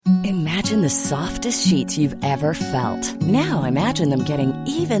Imagine the softest sheets you've ever felt. Now imagine them getting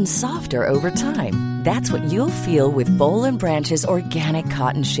even softer over time. That's what you'll feel with Boll and Branch's organic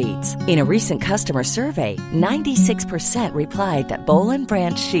cotton sheets. In a recent customer survey, 96% replied that Boll and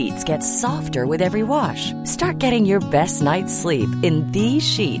Branch sheets get softer with every wash. Start getting your best night's sleep in these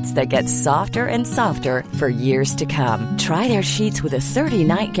sheets that get softer and softer for years to come. Try their sheets with a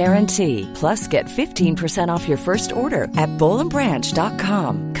 30-night guarantee. Plus, get 15% off your first order at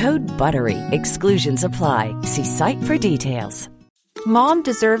bollandbranch.com. Code BUTTERY. Exclusions apply. See site for details. Mom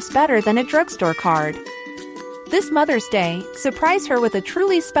deserves better than a drugstore card. This Mother's Day, surprise her with a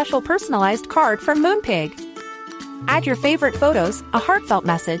truly special personalized card from Moonpig. Add your favorite photos, a heartfelt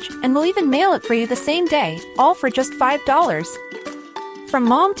message, and we'll even mail it for you the same day, all for just $5. From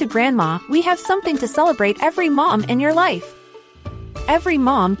mom to grandma, we have something to celebrate every mom in your life. Every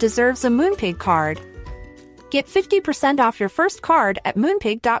mom deserves a Moonpig card. Get 50% off your first card at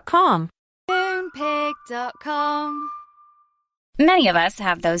moonpig.com. Moonpig.com. Many of us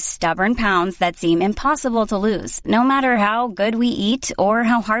have those stubborn pounds that seem impossible to lose, no matter how good we eat or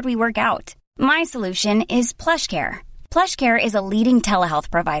how hard we work out. My solution is PlushCare. PlushCare is a leading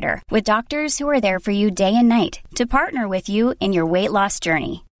telehealth provider with doctors who are there for you day and night to partner with you in your weight loss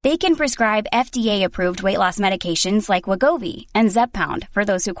journey. They can prescribe FDA-approved weight loss medications like Wegovy and Zepbound for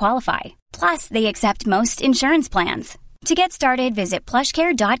those who qualify. Plus, they accept most insurance plans. To get started, visit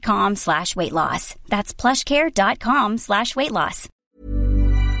plushcare.com/weightloss. That's plushcare.com/weightloss.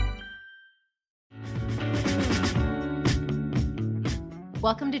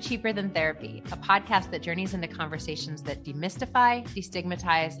 Welcome to Cheaper Than Therapy, a podcast that journeys into conversations that demystify,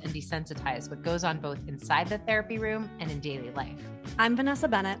 destigmatize, and desensitize what goes on both inside the therapy room and in daily life. I'm Vanessa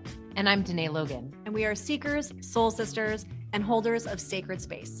Bennett. And I'm Danae Logan. And we are seekers, soul sisters, and holders of sacred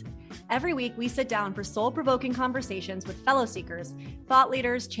space. Every week, we sit down for soul-provoking conversations with fellow seekers, thought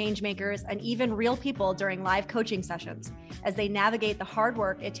leaders, change makers, and even real people during live coaching sessions as they navigate the hard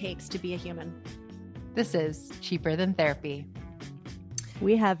work it takes to be a human. This is Cheaper Than Therapy.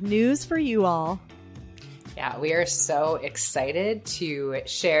 We have news for you all. Yeah, we are so excited to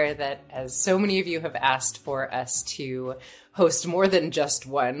share that, as so many of you have asked for us to host more than just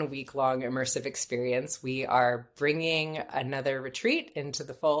one week-long immersive experience, we are bringing another retreat into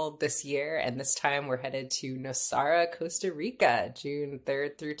the fold this year, and this time we're headed to Nosara, Costa Rica, June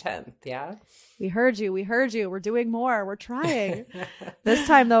 3rd through 10th, yeah? We heard you. We're doing more. We're trying. This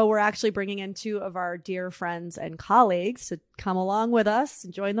time, though, we're actually bringing in two of our dear friends and colleagues to come along with us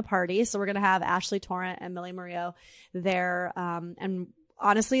and join the party. So we're going to have Ashley Torrent and Millie Murillo there. And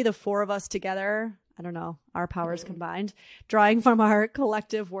honestly, the four of us together, I don't know, our powers combined, drawing from our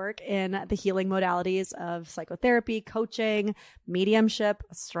collective work in the healing modalities of psychotherapy, coaching, mediumship,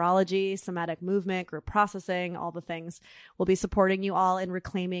 astrology, somatic movement, group processing, all the things. We'll be supporting you all in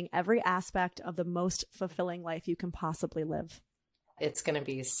reclaiming every aspect of the most fulfilling life you can possibly live. It's going to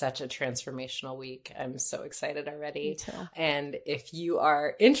be such a transformational week. I'm so excited already. Me too. And if you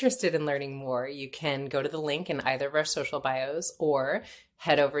are interested in learning more, you can go to the link in either of our social bios or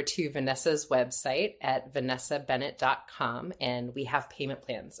head over to Vanessa's website at vanessabennett.com. And we have payment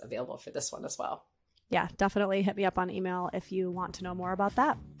plans available for this one as well. Yeah, definitely hit me up on email if you want to know more about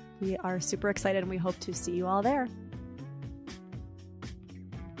that. We are super excited and we hope to see you all there.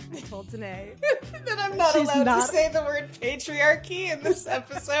 I told Danae that I'm not allowed to say the word patriarchy in this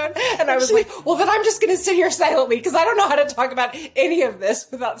episode. And I was like, well, then I'm just going to sit here silently because I don't know how to talk about any of this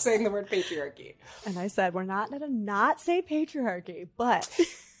without saying the word patriarchy. And I said, we're not going to not say patriarchy, but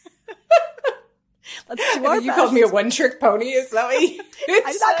let's do our best. You called me a one-trick pony? Is that what you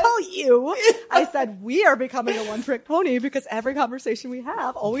I did not call you. I said we are becoming a one-trick pony because every conversation we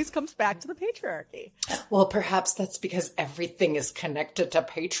have always comes back to the patriarchy. Well, perhaps that's because everything is connected to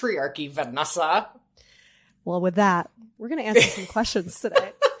patriarchy, Vanessa. Well, with that, we're going to answer some questions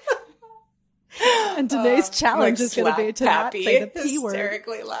today. And today's challenge is going to be to not say the P word.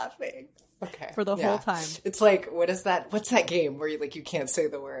 Hysterically laughing. Okay. For the whole time. It's like, what is that? What's that game where you can't say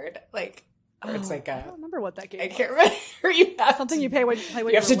the word? Like, or it's like I don't remember what that game was. I can't remember. You have something you pay when you play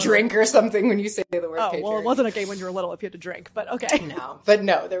when you have to drink or something when you say the word. Oh, well, it wasn't a game when you were little if you had to drink, but okay. No,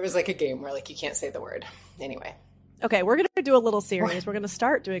 there was like a game where you can't say the word. Anyway. Okay, we're going to do a little series. We're going to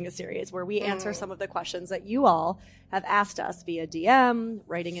start doing a series where we answer some of the questions that you all have asked us via DM,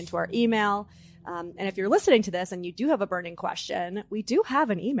 writing into our email. And if you're listening to this and you do have a burning question, we do have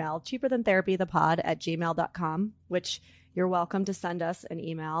an email, cheaperthantherapythepod@gmail.com, which you're welcome to send us an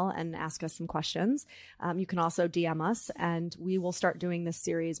email and ask us some questions. You can also DM us, and we will start doing this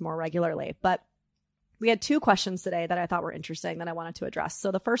series more regularly. But We had 2 questions today that I thought were interesting that I wanted to address.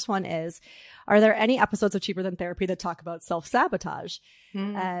 So the first one is, are there any episodes of Cheaper Than Therapy that talk about self-sabotage?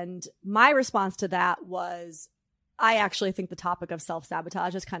 And my response to that was, I actually think the topic of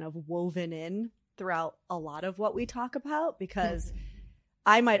self-sabotage is kind of woven in throughout a lot of what we talk about, because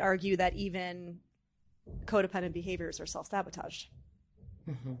I might argue that even codependent behaviors are self-sabotage.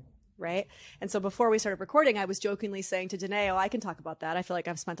 Right? And so before we started recording, I was jokingly saying to Danae, oh, I can talk about that. I feel like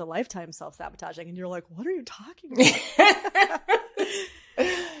I've spent a lifetime self-sabotaging. And you're like, what are you talking about?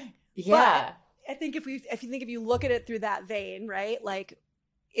 Yeah. But I think if you look at it through that vein, right? Like,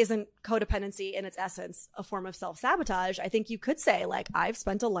 isn't codependency in its essence a form of self-sabotage? I think you could say, like, I've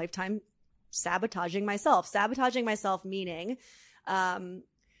spent a lifetime sabotaging myself. Sabotaging myself meaning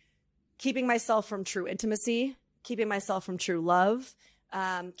keeping myself from true intimacy, keeping myself from true love,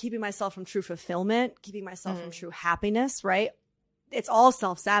 keeping myself from true fulfillment, keeping myself from true happiness, right? It's all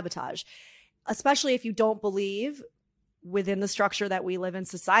self-sabotage, especially if you don't believe within the structure that we live in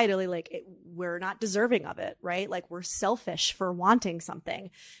societally, like we're not deserving of it, right? Like we're selfish for wanting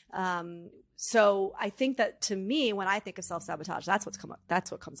something. So I think that to me, when I think of self-sabotage, that's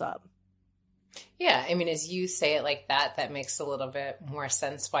what comes up. Yeah. I mean, as you say it like that, that makes a little bit more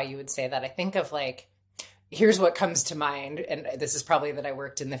sense why you would say that. I think of like, here's what comes to mind, and this is probably that I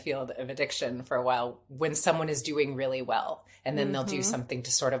worked in the field of addiction for a while, when someone is doing really well and then they'll do something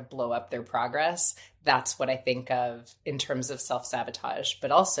to sort of blow up their progress. That's what I think of in terms of self-sabotage.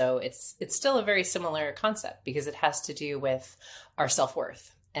 But also it's still a very similar concept because it has to do with our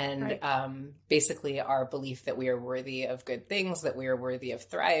self-worth and basically our belief that we are worthy of good things, that we are worthy of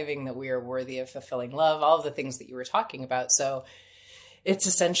thriving, that we are worthy of fulfilling love, all of the things that you were talking about. So it's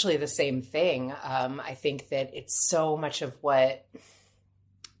essentially the same thing. I think that it's so much of what,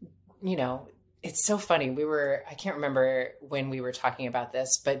 it's so funny. I can't remember when we were talking about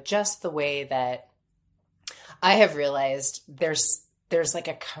this, but just the way that I have realized there's like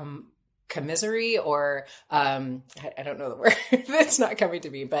a commisery or I don't know the word that's not coming to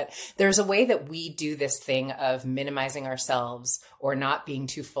me, but there's a way that we do this thing of minimizing ourselves or not being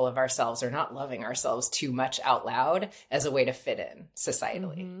too full of ourselves or not loving ourselves too much out loud as a way to fit in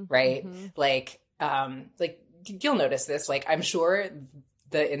societally. Right. Like you'll notice this, like, I'm sure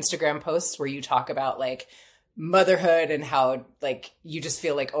the Instagram posts where you talk about like motherhood and how like you just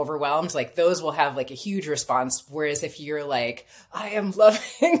feel like overwhelmed, like those will have like a huge response. Whereas if you're like, I am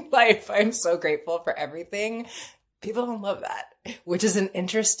loving life, I'm so grateful for everything, people don't love that, which is an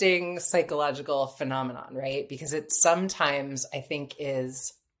interesting psychological phenomenon, right? Because it sometimes I think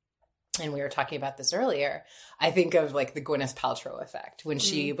is, and we were talking about this earlier, I think of like the Gwyneth Paltrow effect when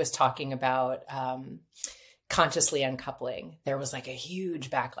she was talking about consciously uncoupling. There was like a huge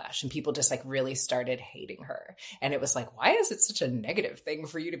backlash and people just like really started hating her. And it was like, why is it such a negative thing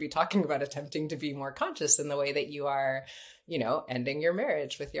for you to be talking about attempting to be more conscious in the way that you are, ending your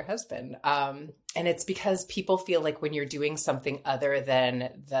marriage with your husband? And it's because people feel like when you're doing something other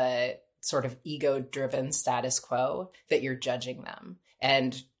than the sort of ego-driven status quo, that you're judging them.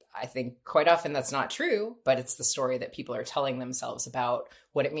 And I think quite often that's not true, but it's the story that people are telling themselves about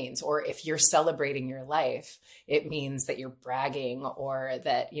what it means. Or if you're celebrating your life, it means that you're bragging, or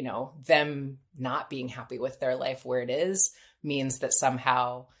that, them not being happy with their life where it is means that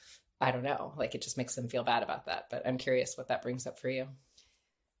somehow, I don't know, like it just makes them feel bad about that. But I'm curious what that brings up for you.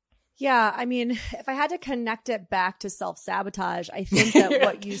 Yeah, I mean, if I had to connect it back to self-sabotage, I think that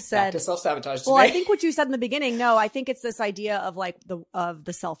what you said back to self-sabotage today. Well, I think what you said in the beginning, no, I think it's this idea of like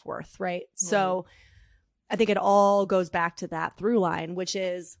the self-worth, right? So I think it all goes back to that through line, which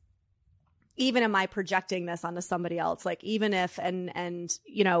is, even am I projecting this onto somebody else? Like even if, and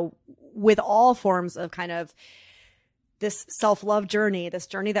with all forms of kind of this self-love journey, this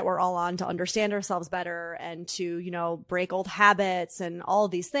journey that we're all on to understand ourselves better and to, break old habits and all of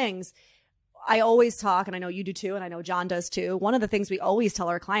these things. I always talk, and I know you do too, and I know John does too. One of the things we always tell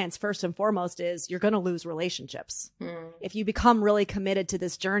our clients first and foremost is you're going to lose relationships. If you become really committed to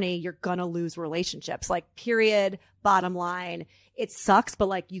this journey, you're going to lose relationships. Like period, bottom line. It sucks, but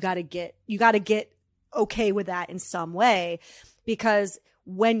like you got to get okay with that in some way, because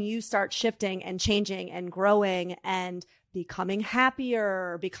when you start shifting and changing and growing and becoming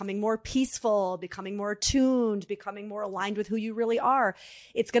happier, becoming more peaceful, becoming more attuned, becoming more aligned with who you really are,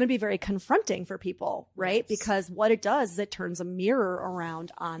 it's going to be very confronting for people, right? Yes. Because what it does is it turns a mirror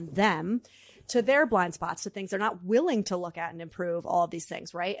around on them to their blind spots, to things they're not willing to look at and improve, all of these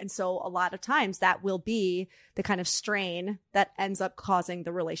things, right? And so a lot of times that will be the kind of strain that ends up causing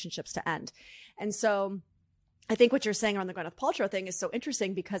the relationships to end. And so I think what you're saying on the Gwyneth Paltrow thing is so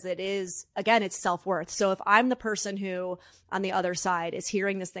interesting because it is, again, it's self-worth. So if I'm the person who on the other side is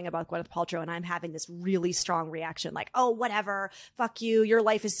hearing this thing about Gwyneth Paltrow and I'm having this really strong reaction like, oh, whatever, fuck you, your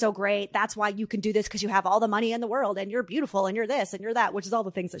life is so great. That's why you can do this because you have all the money in the world and you're beautiful and you're this and you're that, which is all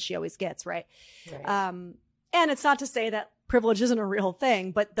the things that she always gets, right? And it's not to say that privilege isn't a real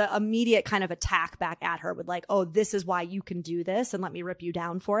thing, but the immediate kind of attack back at her with like, oh, this is why you can do this and let me rip you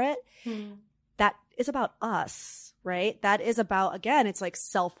down for it. That is about us, right? That is about, again, it's like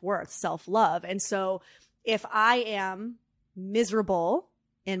self-worth, self-love. And so if I am miserable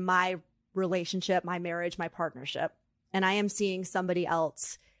in my relationship, my marriage, my partnership, and I am seeing somebody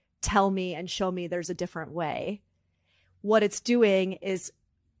else tell me and show me there's a different way, what it's doing is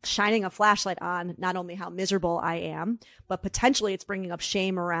shining a flashlight on not only how miserable I am, but potentially it's bringing up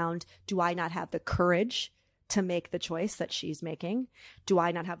shame around, do I not have the courage to make the choice that she's making? Do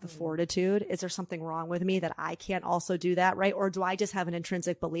I not have the fortitude? Is there something wrong with me that I can't also do that, right? Or do I just have an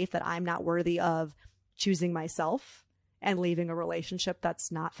intrinsic belief that I'm not worthy of choosing myself and leaving a relationship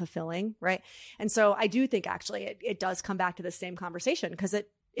that's not fulfilling, right? And so I do think actually it does come back to the same conversation because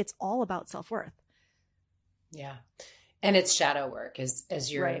it's all about self-worth. Yeah. And it's shadow work.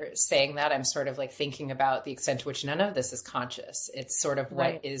 As you're saying that, I'm sort of like thinking about the extent to which none of this is conscious. It's sort of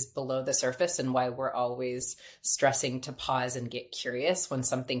what is below the surface and why we're always stressing to pause and get curious when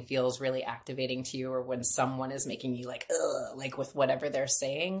something feels really activating to you or when someone is making you like, ugh, like with whatever they're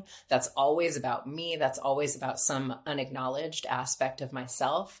saying. That's always about me. That's always about some unacknowledged aspect of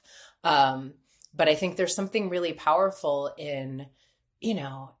myself. But I think there's something really powerful in,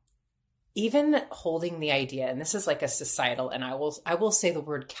 even holding the idea, and this is like a societal, and I will say the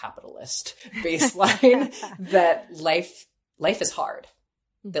word capitalist baseline, that life is hard,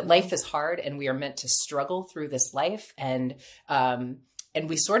 that life is hard and we are meant to struggle through this life. And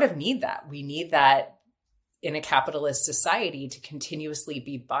we sort of need that. We need that in a capitalist society to continuously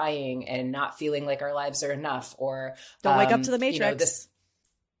be buying and not feeling like our lives are enough or don't wake up to the matrix.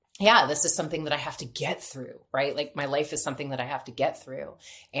 This is something that I have to get through, right? Like my life is something that I have to get through.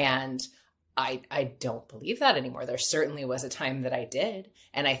 And I don't believe that anymore. There certainly was a time that I did.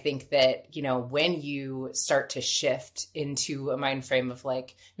 And I think that, when you start to shift into a mind frame of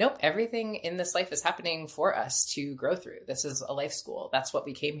like, nope, everything in this life is happening for us to grow through. This is a life school. That's what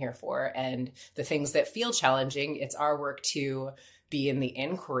we came here for. And the things that feel challenging, it's our work to be in the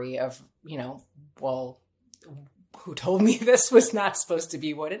inquiry of, well, who told me this was not supposed to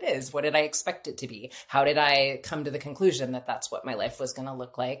be what it is? What did I expect it to be? How did I come to the conclusion that that's what my life was going to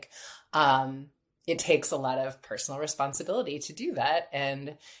look like? It takes a lot of personal responsibility to do that.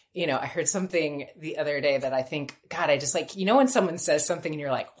 And, I heard something the other day that I think, God, I just like, when someone says something and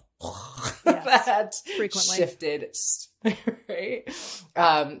you're like, that frequently shifted, right?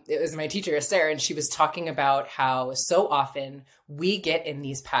 It was my teacher, Esther, and she was talking about how so often we get in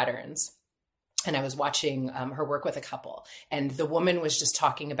these patterns. And I was watching her work with a couple, and the woman was just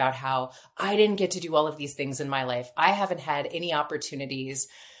talking about how I didn't get to do all of these things in my life. I haven't had any opportunities,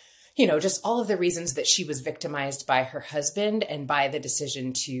 just all of the reasons that she was victimized by her husband and by the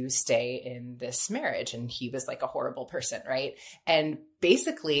decision to stay in this marriage. And he was like a horrible person, right? And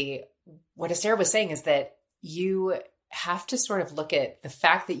basically what Esther was saying is that you have to sort of look at the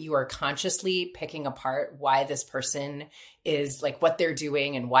fact that you are consciously picking apart why this person is like what they're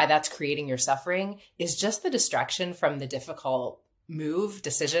doing and why that's creating your suffering is just the distraction from the difficult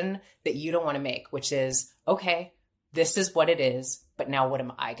decision that you don't want to make, which is, okay, this is what it is, but now what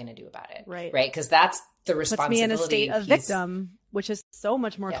am I going to do about it? Right. Because that's the responsibility. Puts me in a state of victim, which is so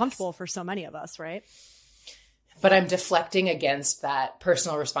much more comfortable for so many of us, right? But I'm deflecting against that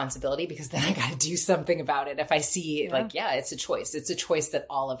personal responsibility because then I got to do something about it. If I see it's a choice. It's a choice that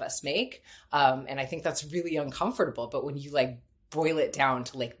all of us make. And I think that's really uncomfortable. But when you like boil it down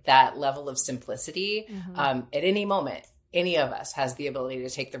to like that level of simplicity, at any moment, any of us has the ability to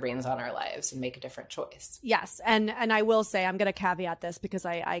take the reins on our lives and make a different choice. Yes. And I will say, I'm going to caveat this because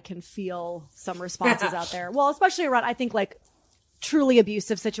I can feel some responses out there. Well, especially around, I think like truly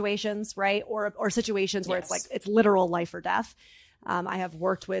abusive situations, right? Or situations where it's like, it's literal life or death. I have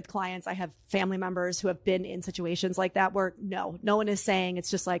worked with clients. I have family members who have been in situations like that where no one is saying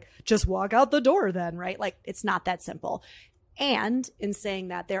it's just like, just walk out the door then, right? Like it's not that simple. And in saying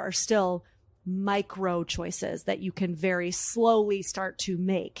that, there are still micro choices that you can very slowly start to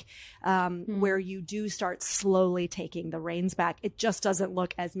make, where you do start slowly taking the reins back. It just doesn't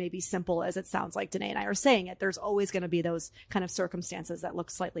look as maybe simple as it sounds like Danae and I are saying it. There's always going to be those kind of circumstances that look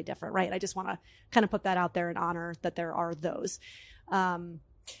slightly different, right? I just want to kind of put that out there and honor that there are those.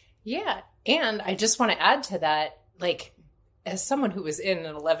 Yeah. And I just want to add to that, like, as someone who was in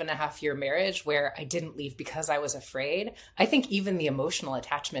an 11.5-year marriage where I didn't leave because I was afraid, I think even the emotional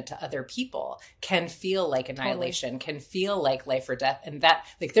attachment to other people can feel like annihilation, can feel like life or death. And that,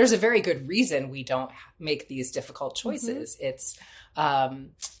 like, there's a very good reason we don't make these difficult choices. It's,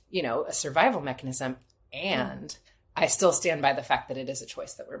 you know, a survival mechanism. And I still stand by the fact that it is a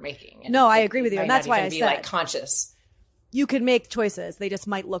choice that we're making. And no, I agree with you. And that's why I be said, like, conscious. You can make choices. They just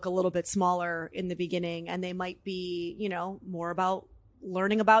might look a little bit smaller in the beginning, and they might be, you know, more about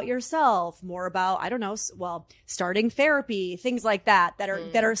learning about yourself, more about, I don't know, well, starting therapy, things like that, that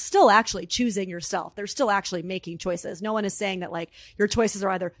are still actually choosing yourself. They're still actually making choices. No one is saying that, like, your choices are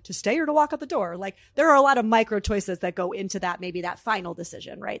either to stay or to walk out the door. Like, there are a lot of micro choices that go into that, maybe that final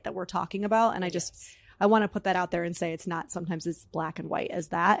decision, right, that we're talking about. And I want to put that out there and say it's not sometimes as black and white as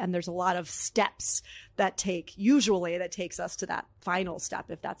that. And there's a lot of steps that takes us to that final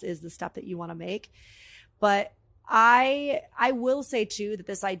step, if that is the step that you want to make. But I will say too that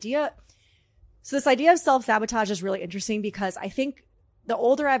this idea of self-sabotage is really interesting, because I think the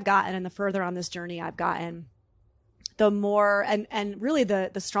older I've gotten and the further on this journey I've gotten, the more and really the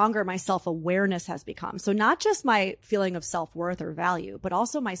stronger my self-awareness has become. So not just my feeling of self-worth or value, but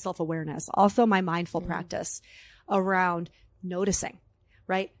also my self-awareness, also my mindful practice around noticing,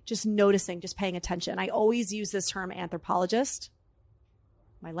 right? Just noticing, just paying attention. I always use this term anthropologist.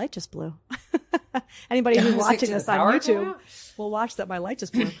 My light just blew. Anybody who's watching this on YouTube will watch that my light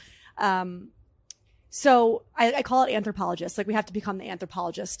just blew. So I call it anthropologist. Like, we have to become the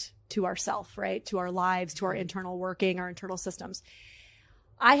anthropologist to ourself, right? To our lives, to our internal working, our internal systems.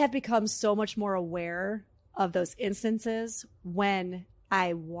 I have become so much more aware of those instances when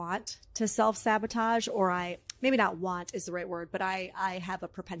I want to self-sabotage, or maybe not want is the right word, but I have a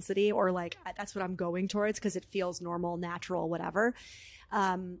propensity, or like, that's what I'm going towards because it feels normal, natural, whatever.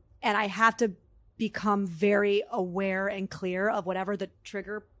 And I have to become very aware and clear of whatever the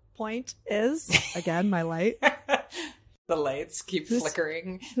trigger point is. Again, my light. The lights keep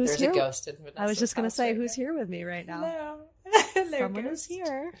flickering. There's a ghost in Vanessa's I was just going to say, right who's here with me right now? No. Someone is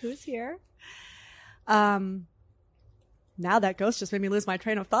here. Who's here? Now that ghost just made me lose my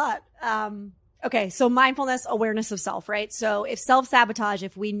train of thought. Okay, so mindfulness, awareness of self, right? So if self-sabotage,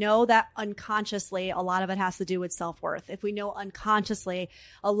 if we know that unconsciously, a lot of it has to do with self-worth. If we know unconsciously,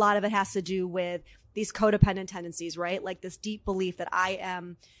 a lot of it has to do with these codependent tendencies, right? Like this deep belief that I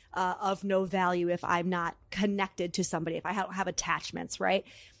am of no value if I'm not connected to somebody, if I don't have attachments, right?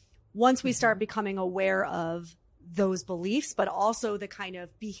 Once we start becoming aware of those beliefs, but also the kind of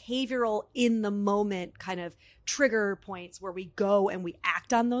behavioral in the moment kind of trigger points where we go and we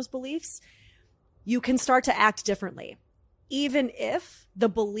act on those beliefs, you can start to act differently, even if the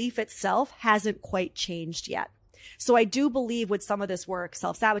belief itself hasn't quite changed yet. So I do believe with some of this work,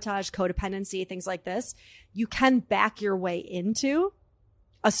 self-sabotage, codependency, things like this, you can back your way into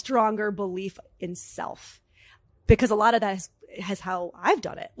a stronger belief in self, because a lot of that is how I've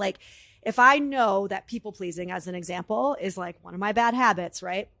done it. Like, if I know that people pleasing, as an example, is like one of my bad habits,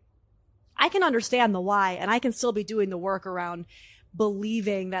 right? I can understand the why, and I can still be doing the work around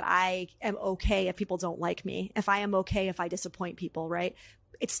believing that I am okay if people don't like me, if I am okay if I disappoint people, right?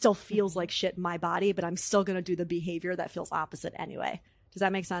 It still feels like shit in my body, but I'm still going to do the behavior that feels opposite anyway. Does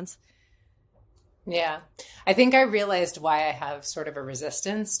that make sense? Yeah. I think I realized why I have sort of a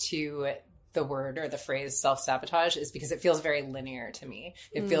resistance to the word or the phrase self-sabotage is because it feels very linear to me.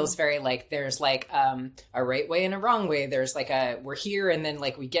 It feels very like there's like a right way and a wrong way. There's like we're here and then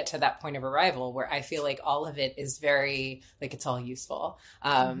like we get to that point of arrival, where I feel like all of it is very like it's all useful.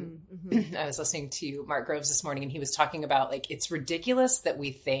 I was listening to Mark Groves this morning, and he was talking about like it's ridiculous that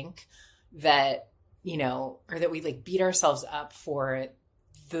we think that, you know, or that we like beat ourselves up for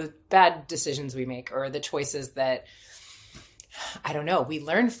the bad decisions we make or the choices that, I don't know, we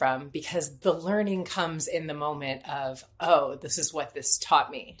learn from, because the learning comes in the moment of, oh, this is what this taught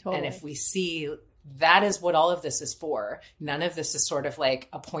me. Totally. And if we see that is what all of this is for, none of this is sort of like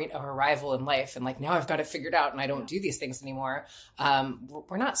a point of arrival in life and like, now I've got it figured out and I don't do these things anymore.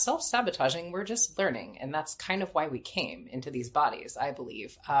 We're not self-sabotaging. We're just learning. And that's kind of why we came into these bodies, I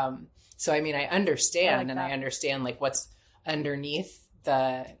believe. So, I mean, I understand, I understand like what's underneath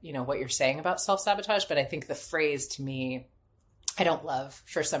the, you know, what you're saying about self-sabotage, but I think the phrase to me, I don't love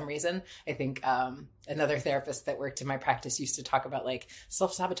for some reason. I think another therapist that worked in my practice used to talk about like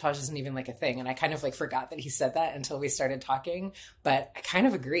self-sabotage isn't even like a thing. And I kind of like forgot that he said that until we started talking, but I kind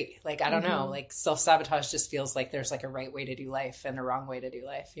of agree. Like, I don't know, like self-sabotage just feels like there's like a right way to do life and a wrong way to do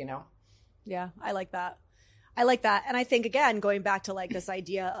life, you know? Yeah, I like that. I like that. And I think, again, going back to like this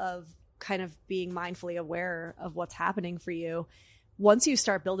idea of kind of being mindfully aware of what's happening for you, once you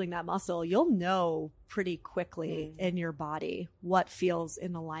start building that muscle, you'll know pretty quickly in your body what feels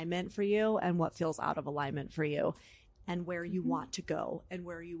in alignment for you and what feels out of alignment for you, and where you want to go and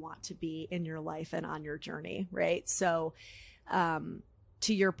where you want to be in your life and on your journey, right? So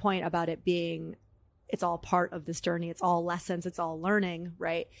to your point about it being, it's all part of this journey, it's all lessons, it's all learning,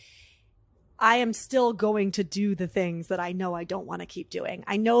 right? I am still going to do the things that I know I don't want to keep doing.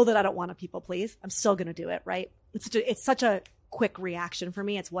 I know that I don't want to people please. I'm still going to do it, right? It's such a quick reaction for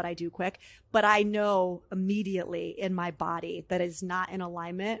me. It's what I do quick, but I know immediately in my body that is not in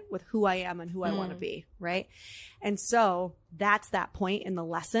alignment with who I am and who I want to be, right? And so that's that point in the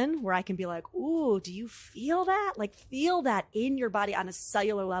lesson where I can be like, ooh, do you feel that? Like, feel that in your body on a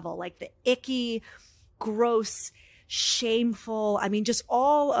cellular level, like the icky, gross, shameful, I mean, just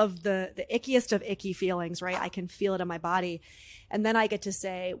all of the ickiest of icky feelings, right? I can feel it in my body. And then I get to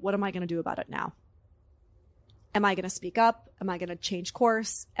say, what am I going to do about it now? Am I going to speak up? Am I going to change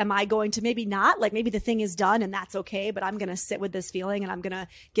course? Am I going to maybe not? Like, maybe the thing is done and that's okay, but I'm going to sit with this feeling and I'm going to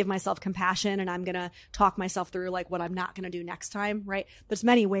give myself compassion and I'm going to talk myself through like what I'm not going to do next time, right? There's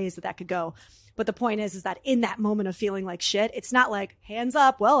many ways that could go. But the point is that in that moment of feeling like shit, it's not like hands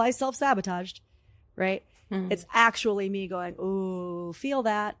up, well, I self-sabotaged, right? It's actually me going, ooh, feel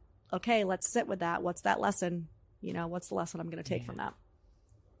that. Okay, let's sit with that. What's that lesson? You know, what's the lesson I'm going to take from that?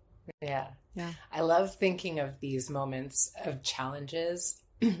 Yeah. Yeah. I love thinking of these moments of challenges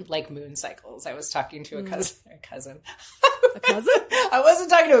like moon cycles. I was talking to a cousin. A cousin? I wasn't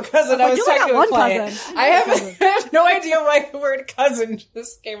talking to a cousin. I was talking to a client. Cousin. I have no idea why the word cousin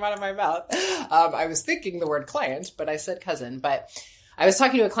just came out of my mouth. I was thinking the word client, but I said cousin. But I was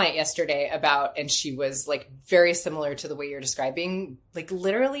talking to a client yesterday about, and she was like very similar to the way you're describing, like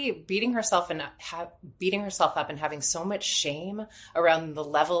literally beating herself up and having so much shame around the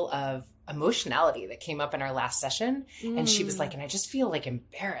level of emotionality that came up in our last session. And she was like, and I just feel like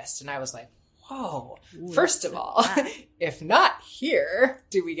embarrassed. And I was like, whoa, first of all, if not here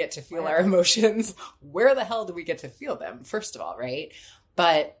do we get to feel our emotions, where the hell do we get to feel them? First of all, right?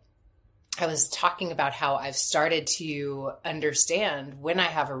 But I was talking about how I've started to understand when I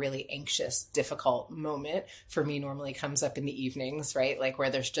have a really anxious, difficult moment. For me, normally comes up in the evenings, right? Like where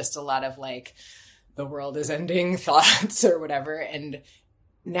there's just a lot of like, the world is ending thoughts or whatever. And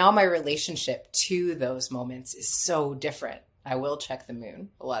now my relationship to those moments is so different. I will check the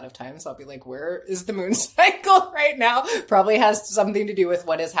moon a lot of times. I'll be like, where is the moon cycle right now? Probably has something to do with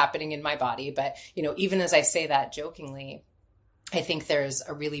what is happening in my body. But, you know, even as I say that jokingly, I think there's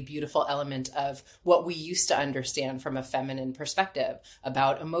a really beautiful element of what we used to understand from a feminine perspective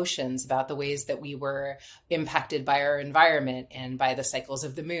about emotions, about the ways that we were impacted by our environment and by the cycles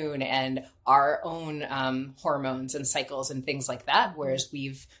of the moon and our own hormones and cycles and things like that. Whereas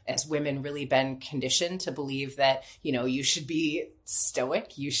we've, as women, really been conditioned to believe that, you know, you should be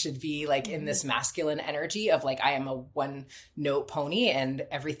stoic. You should be like in this masculine energy of like, I am a one note pony and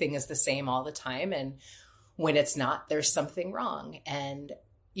everything is the same all the time. And when it's not, there's something wrong. And,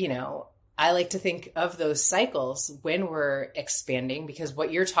 you know, I like to think of those cycles when we're expanding, because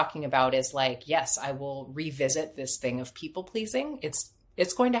what you're talking about is like, yes, I will revisit this thing of people pleasing. It's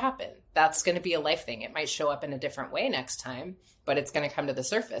going to happen. That's going to be a life thing. It might show up in a different way next time, but it's going to come to the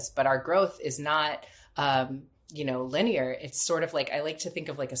surface. But our growth is not, you know, linear. It's sort of like, I like to think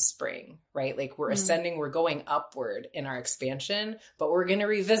of like a spring, right? Like we're ascending, we're going upward in our expansion, but we're going to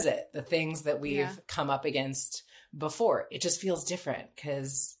revisit the things that we've come up against before. It just feels different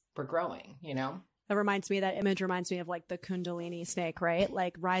because we're growing, you know? That image reminds me of like the Kundalini snake, right?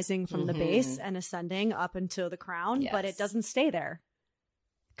 Like rising from the base and ascending up into the crown, but it doesn't stay there.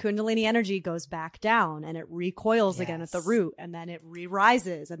 Kundalini energy goes back down and it recoils again at the root, and then it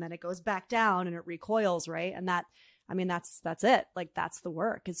re-rises and then it goes back down and it recoils, right? And that, I mean, that's it. Like that's the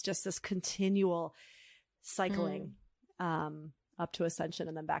work. It's just this continual cycling up to ascension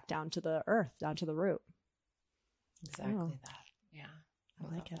and then back down to the earth, down to the root. Exactly that. Yeah. I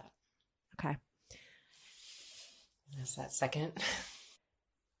like it. Okay. That's that second.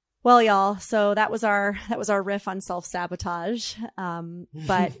 Well, y'all, so that was our riff on self-sabotage.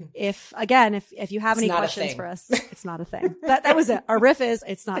 But if you have any questions for us, it's not a thing. That was it. Our riff is,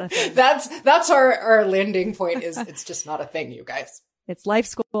 it's not a thing. That's our landing point is it's just not a thing, you guys. It's life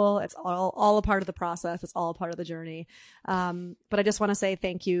school. It's all a part of the process. It's all a part of the journey. But I just want to say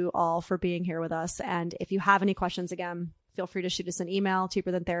thank you all for being here with us. And if you have any questions, again, feel free to shoot us an email,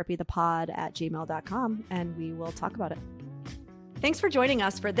 cheaperthantherapythepod@gmail.com, and we will talk about it. Thanks for joining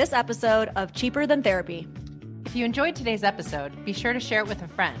us for this episode of Cheaper Than Therapy. If you enjoyed today's episode, be sure to share it with a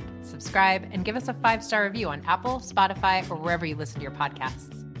friend, subscribe, and give us a 5-star review on Apple, Spotify, or wherever you listen to your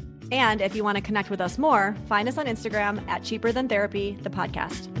podcasts. And if you want to connect with us more, find us on Instagram at Cheaper Than Therapy, the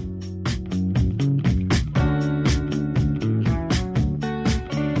podcast.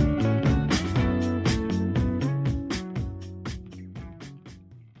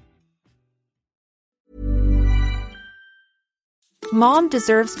 Mom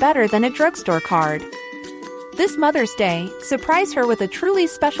deserves better than a drugstore card. This Mother's Day, surprise her with a truly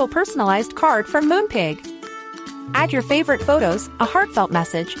special personalized card from Moonpig. Add your favorite photos, a heartfelt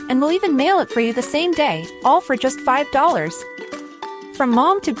message, and we'll even mail it for you the same day, all for just $5. From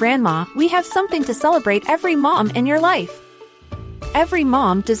mom to grandma, we have something to celebrate every mom in your life. Every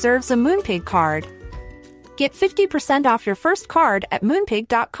mom deserves a Moonpig card. Get 50% off your first card at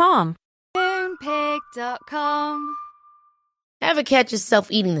moonpig.com. Moonpig.com. Ever catch yourself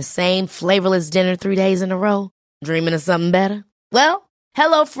eating the same flavorless dinner 3 days in a row? Dreaming of something better? Well,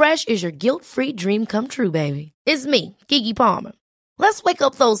 HelloFresh is your guilt-free dream come true, baby. It's me, Keke Palmer. Let's wake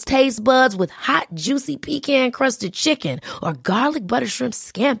up those taste buds with hot, juicy pecan-crusted chicken or garlic butter shrimp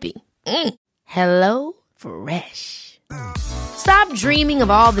scampi. HelloFresh. Stop dreaming of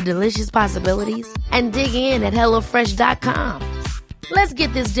all the delicious possibilities and dig in at HelloFresh.com. Let's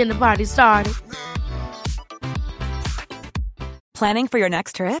get this dinner party started. Planning for your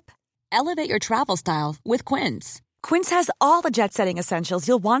next trip? Elevate your travel style with Quince. Quince has all the jet-setting essentials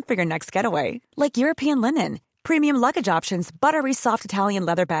you'll want for your next getaway, like European linen, premium luggage options, buttery soft Italian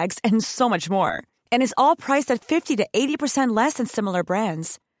leather bags, and so much more. And is all priced at 50 to 80% less than similar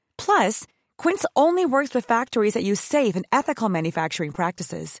brands. Plus, Quince only works with factories that use safe and ethical manufacturing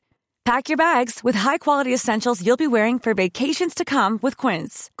practices. Pack your bags with high-quality essentials you'll be wearing for vacations to come with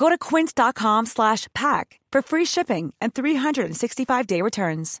Quince. Go to quince.com/pack for free shipping and 365-day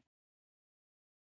returns.